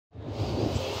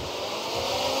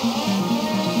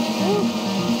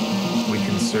We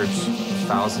can search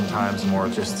 1,000 times more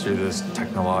just through this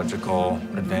technological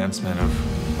advancement of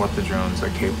what the drones are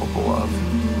capable of.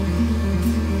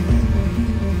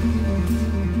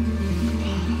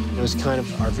 It was kind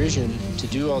of our vision to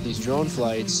do all these drone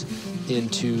flights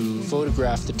and to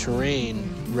photograph the terrain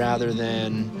rather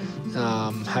than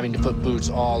having to put boots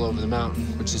all over the mountain,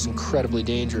 which is incredibly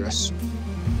dangerous.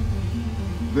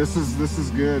 This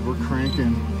is good. We're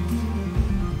cranking.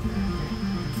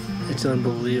 It's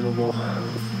unbelievable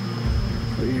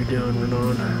what you're doing,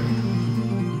 Renan.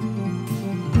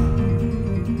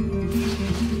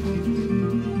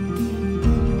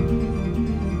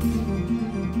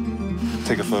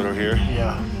 Take a photo here.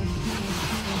 Yeah.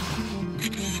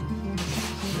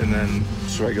 And then,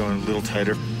 should I go in a little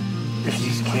tighter? If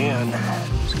you can.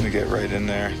 Just gonna get right in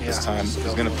there this time.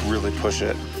 He's gonna really push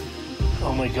it.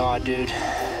 Oh my God, dude.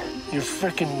 You're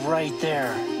freaking right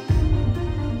there.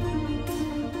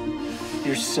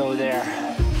 You're so there.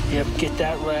 Yep, get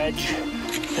that ledge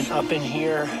and up in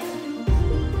here.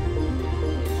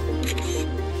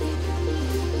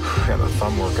 Got a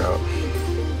thumb workout.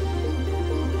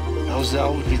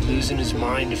 Ozell would be losing his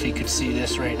mind if he could see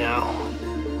this right now.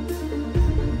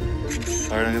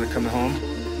 All right, I'm gonna come home.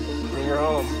 Bring her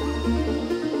home.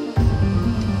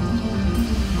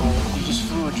 Oh, we just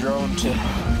flew a drone to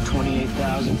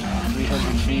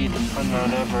 28,300 feet on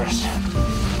Mount Everest.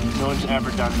 No one's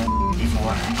ever done that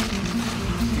before.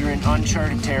 You're in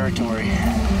uncharted territory.